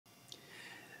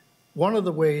One of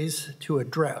the ways to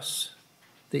address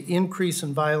the increase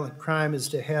in violent crime is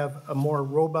to have a more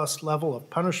robust level of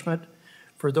punishment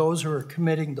for those who are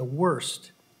committing the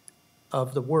worst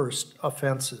of the worst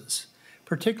offenses,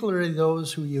 particularly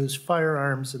those who use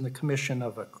firearms in the commission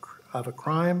of a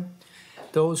crime,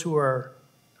 those who are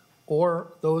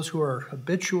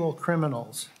habitual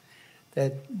criminals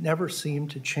that never seem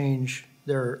to change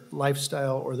their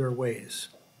lifestyle or their ways.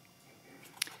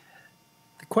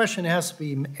 The question has to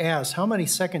be asked, how many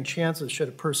second chances should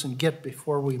a person get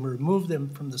before we remove them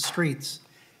from the streets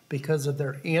because of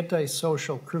their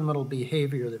antisocial criminal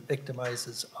behavior that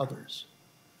victimizes others?